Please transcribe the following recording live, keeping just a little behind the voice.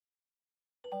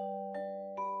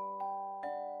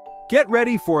Get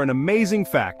ready for an amazing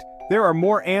fact. There are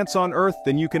more ants on Earth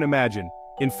than you can imagine.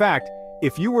 In fact,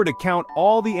 if you were to count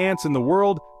all the ants in the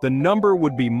world, the number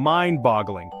would be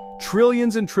mind-boggling.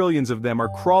 Trillions and trillions of them are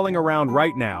crawling around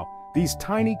right now. These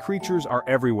tiny creatures are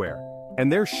everywhere, and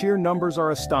their sheer numbers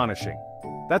are astonishing.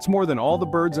 That's more than all the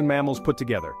birds and mammals put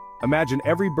together. Imagine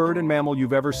every bird and mammal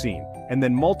you've ever seen, and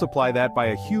then multiply that by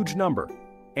a huge number.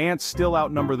 Ants still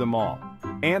outnumber them all.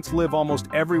 Ants live almost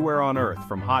everywhere on Earth,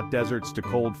 from hot deserts to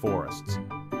cold forests.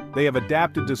 They have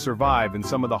adapted to survive in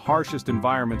some of the harshest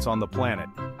environments on the planet.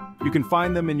 You can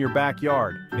find them in your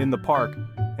backyard, in the park,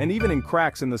 and even in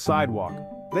cracks in the sidewalk.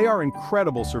 They are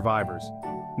incredible survivors.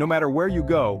 No matter where you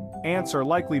go, ants are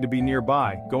likely to be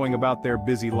nearby, going about their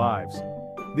busy lives.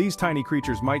 These tiny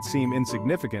creatures might seem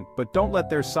insignificant, but don't let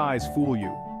their size fool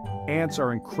you. Ants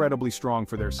are incredibly strong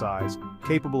for their size,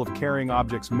 capable of carrying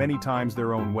objects many times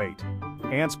their own weight.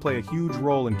 Ants play a huge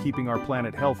role in keeping our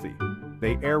planet healthy.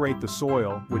 They aerate the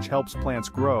soil, which helps plants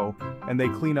grow, and they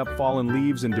clean up fallen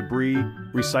leaves and debris,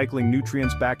 recycling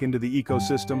nutrients back into the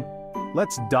ecosystem.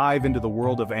 Let's dive into the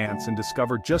world of ants and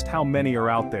discover just how many are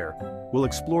out there. We'll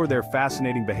explore their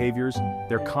fascinating behaviors,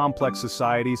 their complex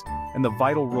societies, and the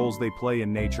vital roles they play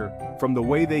in nature, from the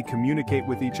way they communicate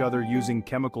with each other using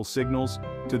chemical signals,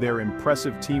 to their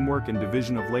impressive teamwork and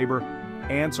division of labor.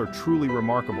 Ants are truly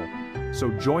remarkable. So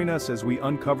join us as we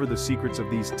uncover the secrets of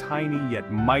these tiny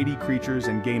yet mighty creatures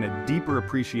and gain a deeper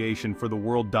appreciation for the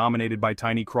world dominated by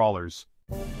tiny crawlers.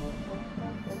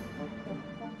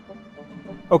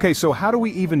 Okay, so how do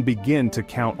we even begin to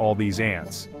count all these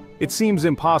ants? It seems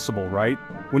impossible, right?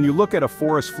 When you look at a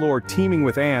forest floor teeming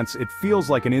with ants, it feels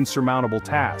like an insurmountable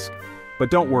task. But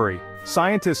don't worry,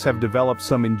 scientists have developed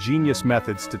some ingenious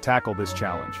methods to tackle this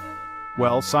challenge.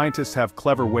 Well, scientists have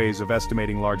clever ways of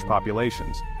estimating large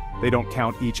populations. They don't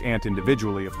count each ant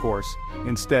individually, of course.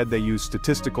 Instead, they use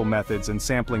statistical methods and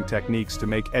sampling techniques to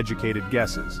make educated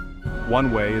guesses.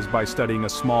 One way is by studying a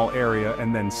small area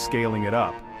and then scaling it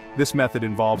up. This method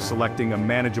involves selecting a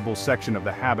manageable section of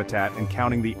the habitat and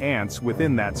counting the ants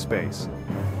within that space.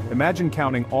 Imagine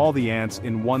counting all the ants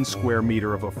in 1 square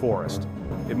meter of a forest.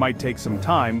 It might take some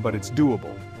time, but it's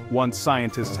doable. Once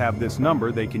scientists have this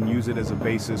number, they can use it as a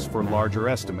basis for larger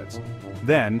estimates.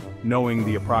 Then, knowing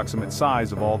the approximate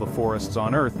size of all the forests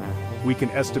on Earth, we can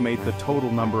estimate the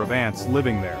total number of ants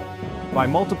living there. By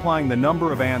multiplying the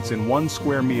number of ants in 1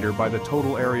 square meter by the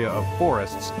total area of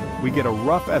forests, we get a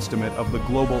rough estimate of the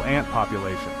global ant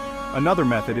population. Another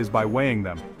method is by weighing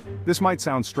them. This might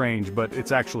sound strange, but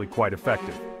it's actually quite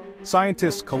effective.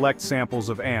 Scientists collect samples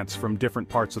of ants from different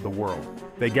parts of the world.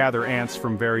 They gather ants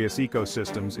from various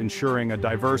ecosystems, ensuring a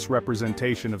diverse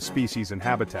representation of species and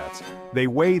habitats. They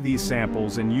weigh these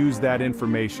samples and use that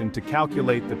information to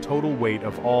calculate the total weight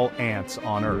of all ants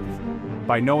on Earth.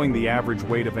 By knowing the average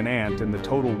weight of an ant and the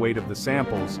total weight of the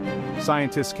samples,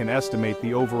 scientists can estimate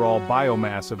the overall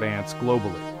biomass of ants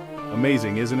globally.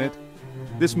 Amazing, isn't it?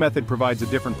 This method provides a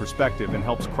different perspective and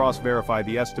helps cross-verify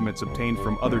the estimates obtained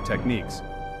from other techniques.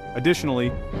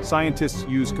 Additionally, scientists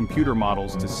use computer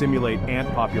models to simulate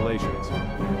ant populations.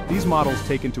 These models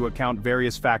take into account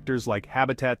various factors like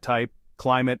habitat type,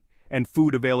 climate, and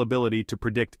food availability to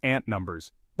predict ant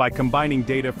numbers. By combining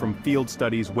data from field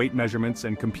studies, weight measurements,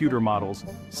 and computer models,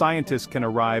 scientists can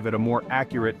arrive at a more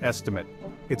accurate estimate.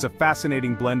 It's a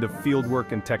fascinating blend of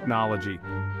fieldwork and technology.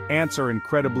 Ants are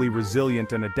incredibly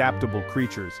resilient and adaptable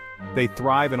creatures. They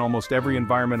thrive in almost every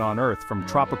environment on Earth, from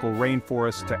tropical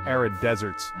rainforests to arid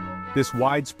deserts. This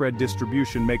widespread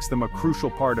distribution makes them a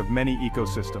crucial part of many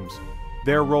ecosystems.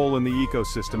 Their role in the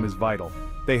ecosystem is vital.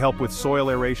 They help with soil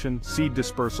aeration, seed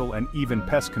dispersal, and even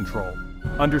pest control.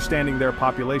 Understanding their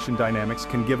population dynamics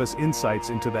can give us insights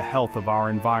into the health of our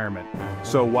environment.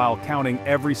 So while counting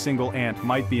every single ant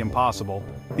might be impossible,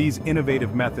 these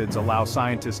innovative methods allow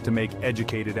scientists to make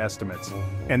educated estimates.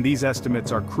 And these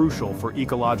estimates are crucial for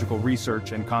ecological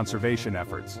research and conservation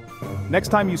efforts. Next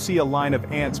time you see a line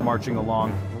of ants marching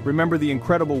along, remember the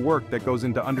incredible work that goes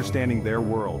into understanding their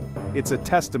world. It's a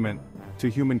testament to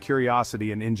human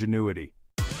curiosity and ingenuity.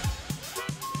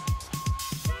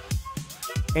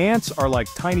 Ants are like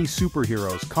tiny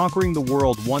superheroes, conquering the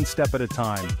world one step at a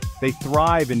time. They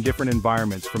thrive in different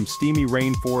environments, from steamy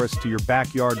rainforests to your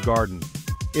backyard garden.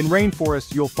 In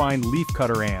rainforests, you'll find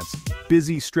leafcutter ants,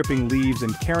 busy stripping leaves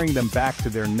and carrying them back to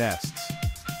their nests.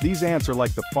 These ants are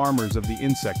like the farmers of the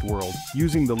insect world,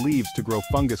 using the leaves to grow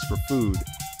fungus for food.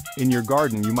 In your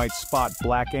garden, you might spot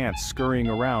black ants scurrying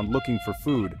around looking for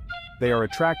food. They are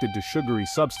attracted to sugary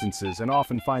substances and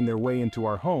often find their way into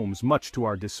our homes, much to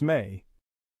our dismay.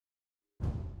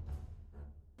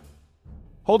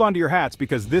 Hold on to your hats,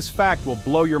 because this fact will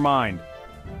blow your mind.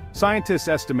 Scientists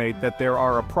estimate that there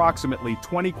are approximately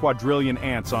 20 quadrillion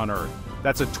ants on Earth.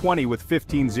 That's a 20 with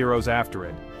 15 zeros after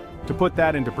it. To put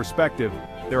that into perspective,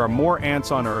 there are more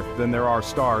ants on Earth than there are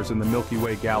stars in the Milky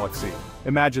Way galaxy.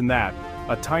 Imagine that,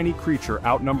 a tiny creature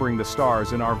outnumbering the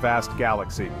stars in our vast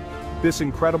galaxy. This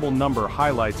incredible number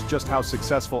highlights just how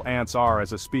successful ants are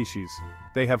as a species.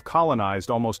 They have colonized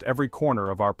almost every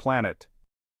corner of our planet.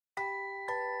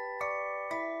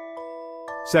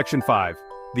 Section 5.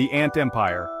 The Ant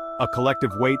Empire, a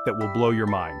collective weight that will blow your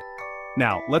mind.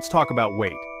 Now, let's talk about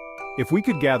weight. If we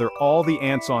could gather all the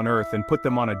ants on Earth and put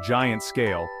them on a giant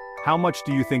scale, how much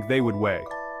do you think they would weigh?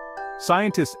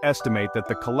 Scientists estimate that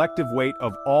the collective weight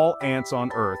of all ants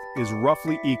on Earth is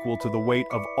roughly equal to the weight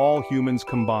of all humans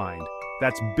combined.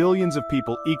 That's billions of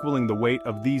people equaling the weight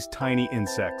of these tiny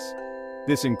insects.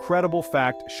 This incredible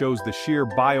fact shows the sheer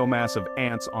biomass of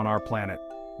ants on our planet.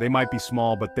 They might be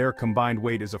small, but their combined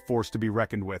weight is a force to be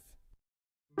reckoned with.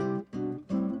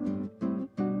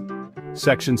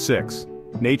 Section 6.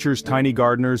 Nature's tiny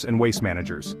gardeners and waste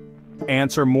managers.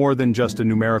 Ants are more than just a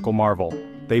numerical marvel.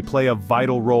 They play a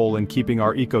vital role in keeping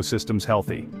our ecosystems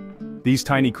healthy. These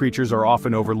tiny creatures are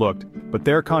often overlooked, but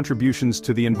their contributions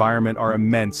to the environment are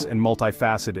immense and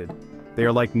multifaceted. They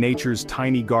are like nature's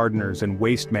tiny gardeners and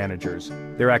waste managers.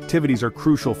 Their activities are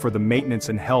crucial for the maintenance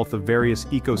and health of various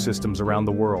ecosystems around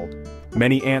the world.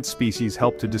 Many ant species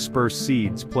help to disperse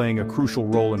seeds, playing a crucial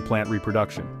role in plant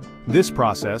reproduction. This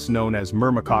process, known as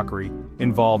myrmecockery,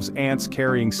 involves ants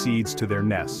carrying seeds to their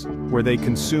nests, where they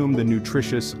consume the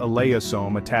nutritious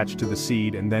elaeosome attached to the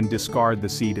seed and then discard the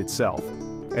seed itself.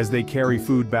 As they carry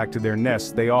food back to their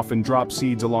nests, they often drop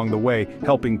seeds along the way,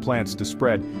 helping plants to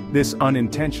spread. This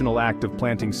unintentional act of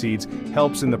planting seeds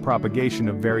helps in the propagation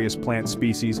of various plant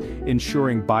species,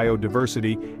 ensuring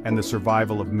biodiversity and the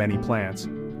survival of many plants.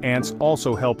 Ants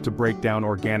also help to break down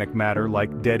organic matter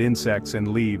like dead insects and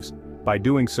leaves. By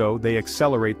doing so, they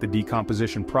accelerate the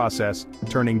decomposition process,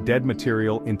 turning dead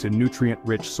material into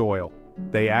nutrient-rich soil.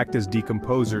 They act as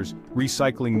decomposers,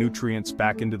 recycling nutrients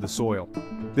back into the soil.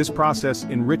 This process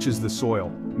enriches the soil,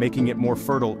 making it more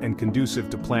fertile and conducive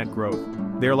to plant growth.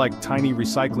 They're like tiny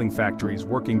recycling factories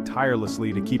working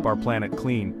tirelessly to keep our planet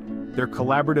clean. Their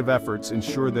collaborative efforts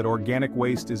ensure that organic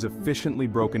waste is efficiently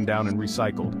broken down and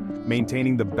recycled,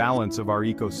 maintaining the balance of our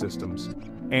ecosystems.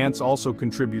 Ants also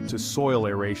contribute to soil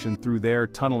aeration through their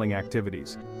tunneling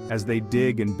activities. As they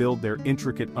dig and build their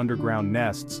intricate underground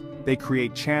nests, they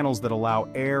create channels that allow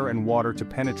air and water to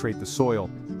penetrate the soil,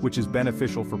 which is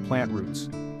beneficial for plant roots.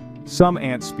 Some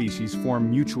ant species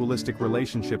form mutualistic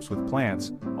relationships with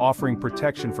plants, offering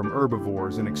protection from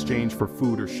herbivores in exchange for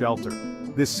food or shelter.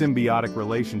 This symbiotic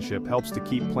relationship helps to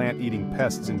keep plant-eating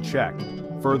pests in check,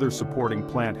 further supporting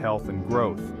plant health and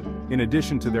growth. In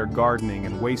addition to their gardening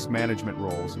and waste management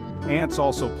roles, ants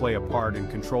also play a part in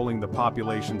controlling the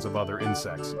populations of other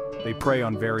insects. They prey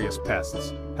on various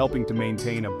pests, helping to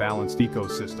maintain a balanced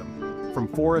ecosystem. From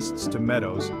forests to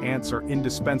meadows, ants are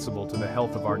indispensable to the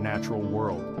health of our natural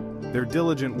world. Their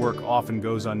diligent work often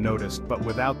goes unnoticed, but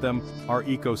without them, our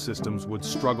ecosystems would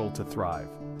struggle to thrive.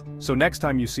 So next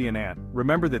time you see an ant,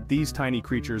 remember that these tiny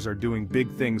creatures are doing big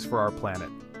things for our planet.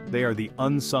 They are the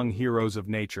unsung heroes of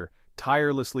nature,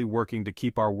 tirelessly working to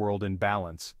keep our world in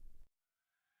balance.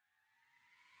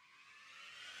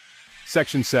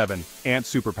 Section 7. Ant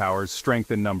Superpowers,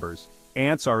 Strength in Numbers.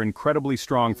 Ants are incredibly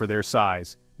strong for their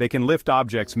size. They can lift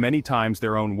objects many times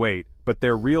their own weight, but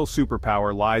their real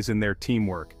superpower lies in their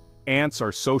teamwork. Ants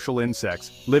are social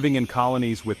insects, living in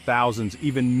colonies with thousands,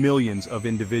 even millions of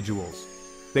individuals.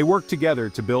 They work together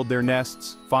to build their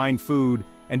nests, find food,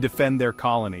 and defend their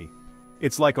colony.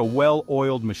 It's like a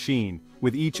well-oiled machine,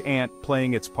 with each ant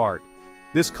playing its part.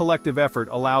 This collective effort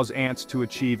allows ants to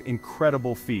achieve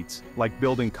incredible feats, like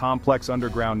building complex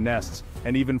underground nests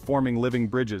and even forming living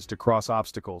bridges to cross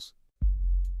obstacles.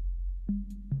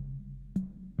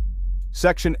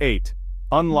 Section 8.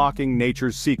 Unlocking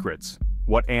Nature's Secrets.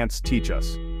 What ants teach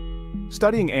us.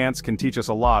 Studying ants can teach us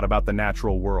a lot about the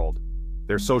natural world.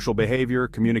 Their social behavior,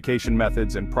 communication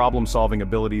methods, and problem-solving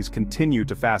abilities continue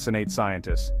to fascinate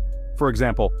scientists. For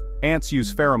example, ants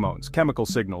use pheromones, chemical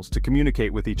signals, to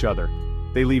communicate with each other.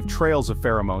 They leave trails of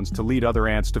pheromones to lead other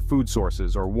ants to food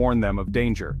sources or warn them of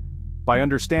danger. By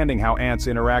understanding how ants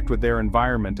interact with their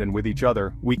environment and with each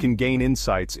other, we can gain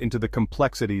insights into the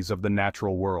complexities of the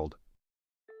natural world.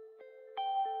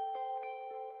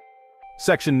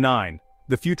 Section 9.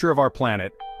 The future of our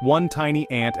planet, one tiny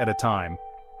ant at a time.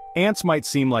 Ants might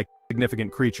seem like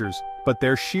significant creatures, but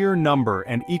their sheer number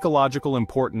and ecological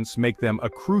importance make them a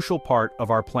crucial part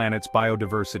of our planet's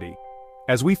biodiversity.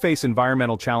 As we face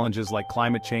environmental challenges like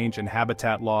climate change and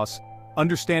habitat loss,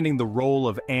 understanding the role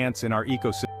of ants in our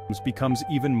ecosystem becomes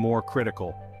even more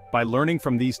critical. By learning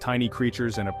from these tiny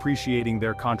creatures and appreciating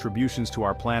their contributions to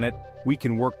our planet, we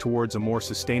can work towards a more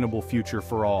sustainable future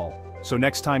for all. So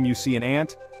next time you see an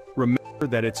ant, remember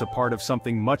that it's a part of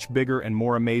something much bigger and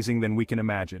more amazing than we can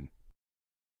imagine.